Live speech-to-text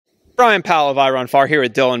Brian Powell of I Run Far here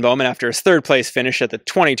with Dylan Bowman after his third place finish at the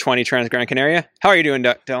 2020 Transgrancanaria. How are you doing,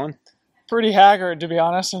 Dylan? Pretty haggard, to be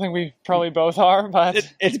honest. I think we probably both are,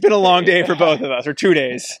 but it's been a long day for both of us, or 2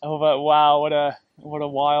 days. Oh, but wow, what a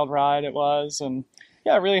wild ride it was, and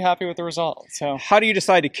yeah, really happy with the result. So, how do you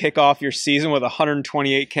decide to kick off your season with a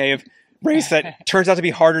 128K of race that turns out to be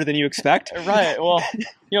harder than you expect? Right. Well,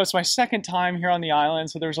 it's my second time here on the island,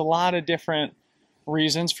 so there's a lot of different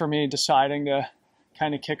reasons for me deciding to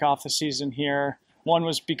kind of kick off the season here. One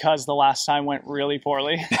was because the last time went really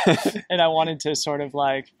poorly, and I wanted to sort of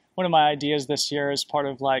like, one of my ideas this year as part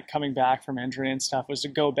of like coming back from injury and stuff was to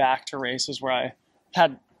go back to races where I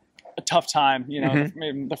had a tough time,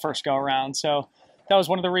 maybe the first go around. So that was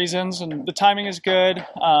one of the reasons, and the timing is good.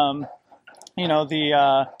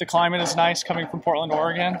 The climate is nice coming from Portland,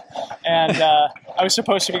 Oregon, and I was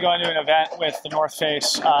supposed to be going to an event with the North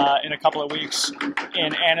Face in a couple of weeks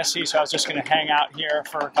in Annecy, so I was just going to hang out here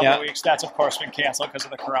for a couple of weeks. That's of course been canceled because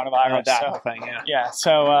of the coronavirus.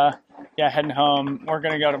 Heading home. We're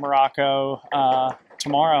going to go to Morocco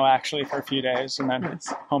tomorrow, actually, for a few days, and then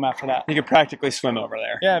home after that. You could practically swim over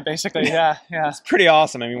there. Yeah, basically, yeah. It's pretty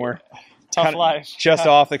awesome. I mean, we're tough life. Just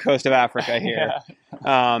off the coast of Africa here.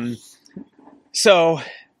 So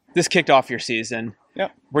this kicked off your season.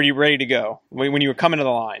 Yep. Were you ready to go when you were coming to the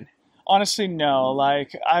line? Honestly, no.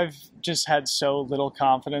 Like, I've just had so little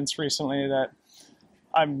confidence recently that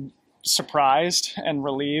I'm surprised and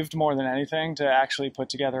relieved more than anything to actually put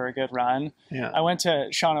together a good run. Yeah. I went to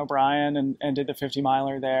Sean O'Brien and did the 50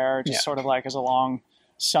 miler there, just sort of like as a long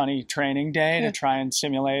sunny training day to try and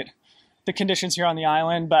simulate the conditions here on the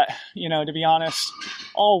island. But, to be honest,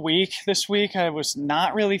 all week this week, I was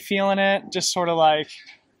not really feeling it. Just sort of like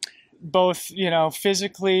both,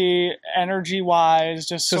 physically, energy wise,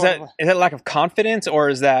 just so is that lack of confidence, or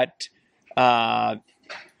is that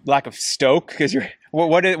lack of stoke? Because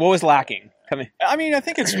what was lacking? I mean, I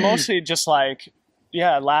think it's mostly just like,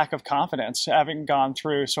 lack of confidence, having gone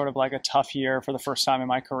through sort of like a tough year for the first time in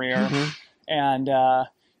my career. And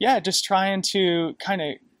just trying to kind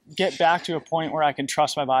of get back to a point where I can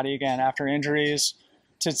trust my body again after injuries,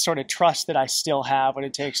 to sort of trust that I still have what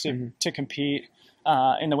it takes to compete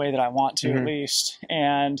in the way that I want to, at least.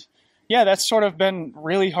 And that's sort of been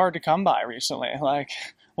really hard to come by recently. Like,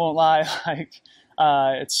 won't lie. Like,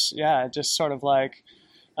 it's just sort of like,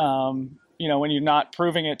 when you're not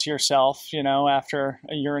proving it to yourself, after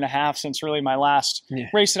a year and a half since really my last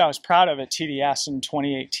race that I was proud of at TDS in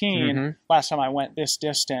 2018, last time I went this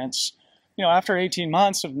distance, after 18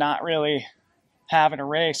 months of not really having a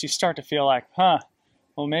race, you start to feel like,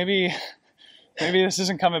 well, maybe this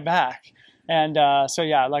isn't coming back. And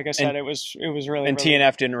like I said, it was really. And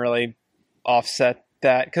TNF didn't really offset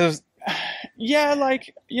that because.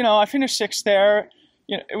 I finished sixth there.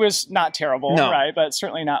 It was not terrible, right? But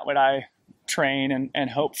certainly not what I train and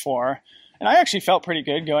hope for. And I actually felt pretty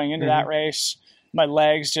good going into that race. My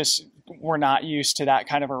legs just were not used to that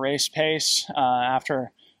kind of a race pace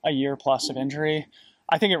after a year plus of injury.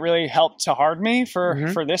 I think it really helped to hard me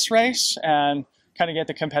for this race and kind of get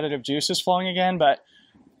the competitive juices flowing again. But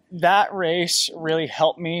that race really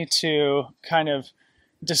helped me to kind of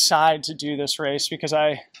decide to do this race because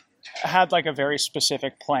I had like a very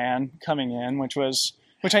specific plan coming in, which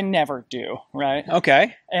I never do, right?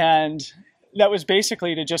 Okay. And that was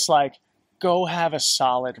basically to just like go have a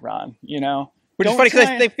solid run, Which is funny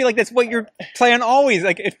because they feel like that's what your plan always,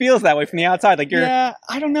 like it feels that way from the outside. Like you're. Yeah,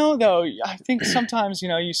 I don't know though. I think sometimes,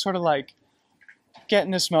 you sort of like get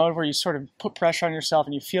in this mode where you sort of put pressure on yourself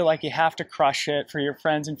and you feel like you have to crush it for your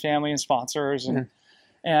friends and family and sponsors.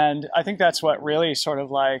 And I think that's what really sort of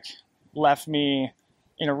like left me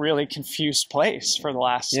in a really confused place for the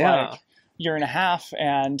last year and a half.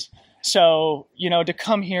 And so, to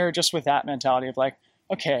come here just with that mentality of like,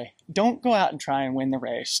 okay, don't go out and try and win the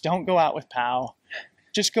race. Don't go out with Pow.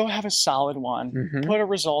 Just go have a solid one, put a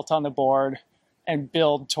result on the board, and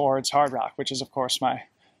build towards Hard Rock, which is, of course, my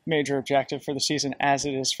major objective for the season, as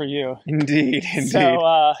it is for you. Indeed.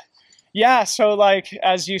 So, so like,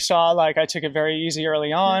 as you saw, like I took it very easy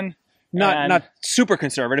early on. Not super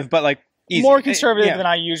conservative, but like easy. More conservative than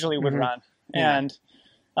I usually would run. And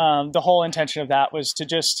the whole intention of that was to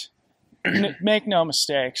just make no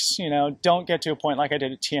mistakes. Don't get to a point like I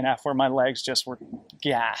did at TNF where my legs just were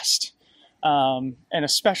gassed. And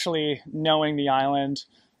especially knowing the island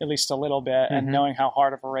at least a little bit and knowing how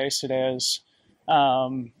hard of a race it is,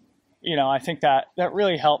 I think that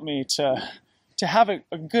really helped me to have a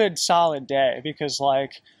good solid day because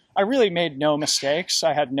like I really made no mistakes.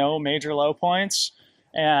 I had no major low points.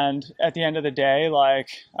 And at the end of the day, like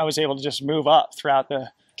I was able to just move up throughout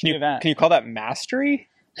the event. Can you call that mastery?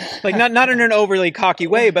 Like not in an overly cocky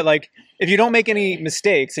way, but like if you don't make any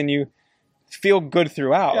mistakes and you feel good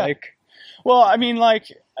throughout, like. Well, I mean, like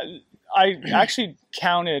I actually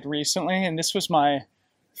counted recently, and this was my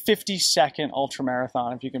 52nd ultra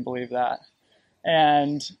marathon, if you can believe that.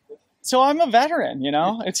 And so I'm a veteran, you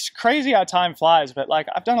know. It's crazy how time flies, but like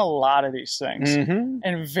I've done a lot of these things,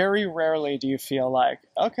 and very rarely do you feel like,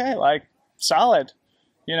 okay, like solid,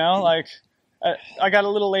 you know, like. I got a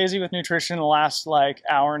little lazy with nutrition the last like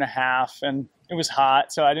hour and a half, and it was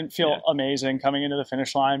hot, so I didn't feel amazing coming into the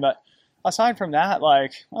finish line. But aside from that,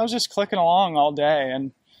 like I was just clicking along all day,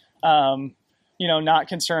 and you know, not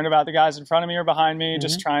concerned about the guys in front of me or behind me,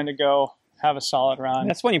 just trying to go have a solid run.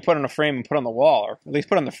 That's when you put on a frame and put on the wall, or at least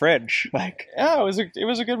put on the fridge. Like, yeah, it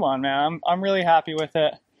was a good one, man. I'm really happy with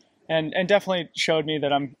it, and definitely showed me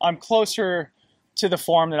that I'm closer to the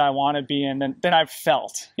form that I want to be in than I've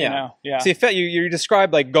felt. You know? Yeah. So you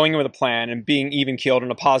described like going in with a plan and being even keeled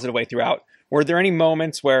in a positive way throughout. Were there any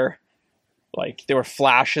moments where like there were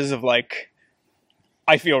flashes of like,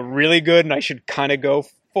 I feel really good and I should kind of go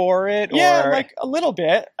for it? Yeah, or... like a little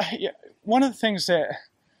bit. One of the things that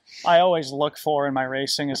I always look for in my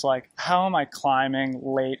racing is like, how am I climbing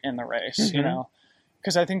late in the race? You know,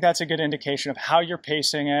 because I think that's a good indication of how you're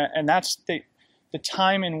pacing it. And that's the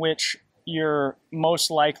time in which you're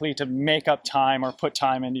most likely to make up time or put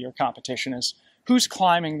time into your competition is who's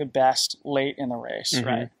climbing the best late in the race,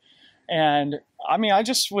 right? And I mean, I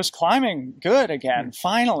just was climbing good again,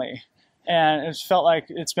 finally. And it felt like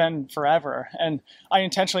it's been forever. And I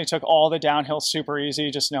intentionally took all the downhill super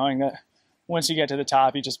easy, just knowing that once you get to the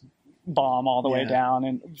top, you just bomb all the way down,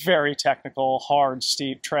 and very technical, hard,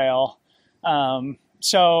 steep trail.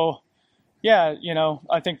 So yeah, you know,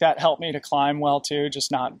 I think that helped me to climb well too,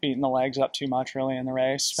 just not beating the legs up too much really in the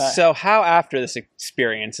race. But. So how after this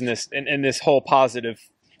experience and this whole positive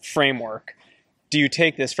framework, do you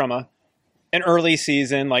take this from an early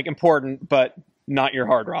season, like important, but not your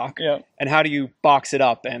hard rock? Yeah. And how do you box it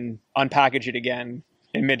up and unpackage it again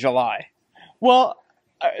in mid-July? Well,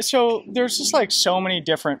 so there's just like so many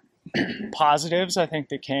different positives, I think,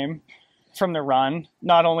 that came from the run.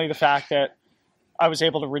 Not only the fact that I was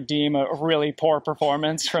able to redeem a really poor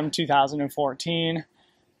performance from 2014.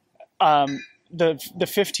 The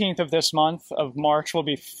 15th of this month of March will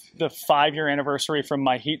be the 5-year anniversary from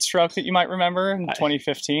my heat stroke that you might remember in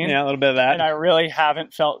 2015. Yeah, a little bit of that. And I really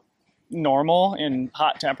haven't felt normal in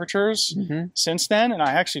hot temperatures since then. And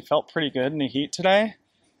I actually felt pretty good in the heat today.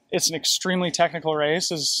 It's an extremely technical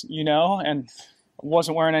race, as you know, and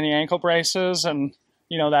wasn't wearing any ankle braces. And,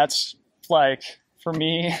 you know, that's like, for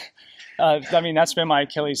me, I mean, that's been my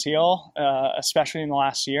Achilles heel, especially in the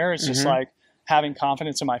last year. It's just like having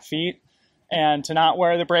confidence in my feet, and to not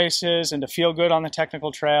wear the braces and to feel good on the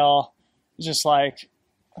technical trail. Just like,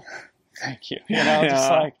 thank you, you know,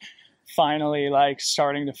 just like finally like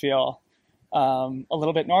starting to feel a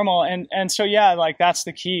little bit normal. And so, yeah, like that's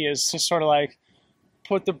the key, is to sort of like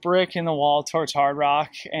put the brick in the wall towards hard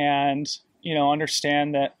rock, and, you know,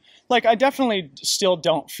 understand that like, I definitely still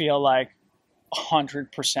don't feel like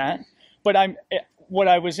 100%. But what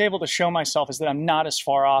I was able to show myself is that I'm not as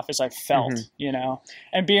far off as I felt, you know,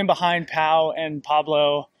 and being behind Pau and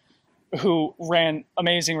Pablo, who ran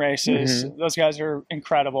amazing races. Those guys are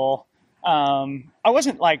incredible. I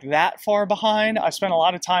wasn't like that far behind. I spent a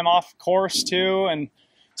lot of time off course too. And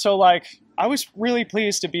so like, I was really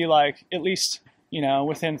pleased to be like, at least, you know,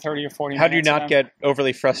 within 30 or 40 minutes. How do you not get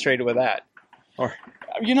overly frustrated with that? Or,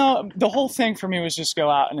 you know, the whole thing for me was just go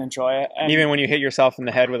out and enjoy it. And even when you hit yourself in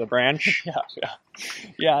the head with a branch?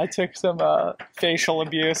 Yeah, I took some facial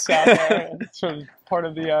abuse out there. It's sort of part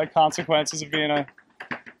of the consequences of being a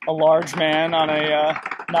large man on a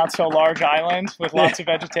not so large island with lots of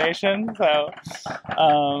vegetation. So,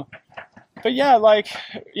 but yeah, like,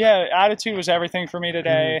 yeah, attitude was everything for me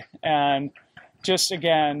today. And just,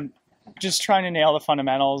 again, just trying to nail the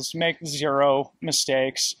fundamentals, make zero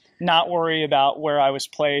mistakes, not worry about where I was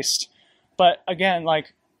placed. But again,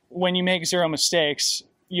 like, when you make zero mistakes,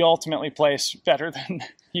 you ultimately place better than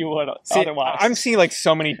you would otherwise. I'm seeing like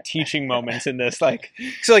so many teaching moments in this. Like,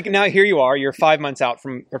 so like now here you are, you're 5 months out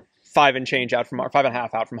from, or 5 and change out from, or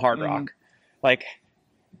 5.5 out from hard rock. Like,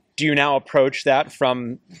 do you now approach that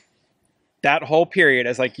from that whole period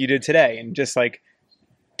as like you did today, and just like,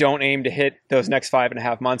 don't aim to hit those next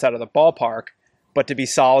 5.5 months out of the ballpark, but to be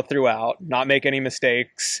solid throughout, not make any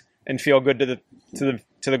mistakes, and feel good to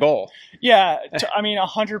the goal? Yeah, I mean,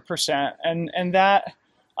 100%. And that,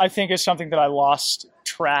 I think, is something that I lost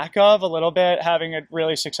track of a little bit. Having a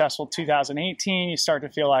really successful 2018, you start to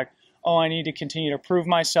feel like, oh, I need to continue to prove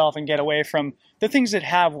myself and get away from the things that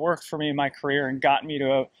have worked for me in my career and gotten me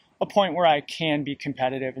to a point where I can be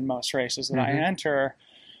competitive in most races that I enter.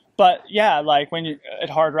 But yeah, like when you at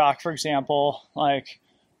Hard Rock, for example, like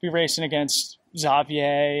be racing against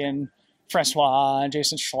Xavier and Francois and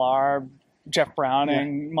Jason Schlarb, Jeff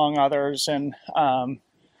Browning, among others. And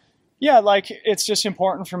like it's just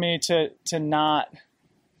important for me to not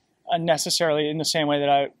necessarily in the same way that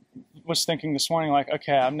I was thinking this morning, like,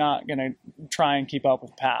 okay, I'm not going to try and keep up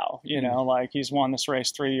with Powell, you know, like he's won this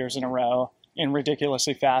race 3 years in a row in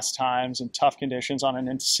ridiculously fast times and tough conditions on an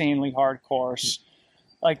insanely hard course.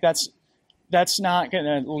 Like that's not going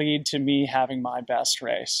to lead to me having my best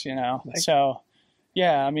race, you know? So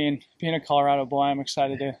yeah, I mean, being a Colorado boy, I'm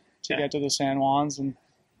excited to get to the San Juans.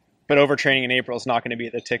 But overtraining in April is not going to be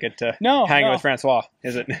the ticket to hanging with Francois,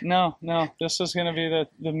 is it? No. This is going to be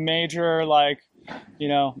the major, like, you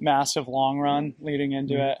know, massive long run leading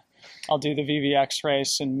into it. I'll do the VVX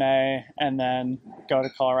race in May and then go to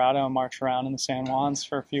Colorado and march around in the San Juans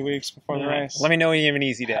for a few weeks before the race. Let me know when you have an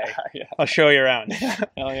easy day. I'll show you around. Hell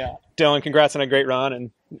yeah. Dylan, congrats on a great run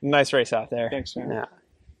and nice race out there. Thanks, man. Yeah.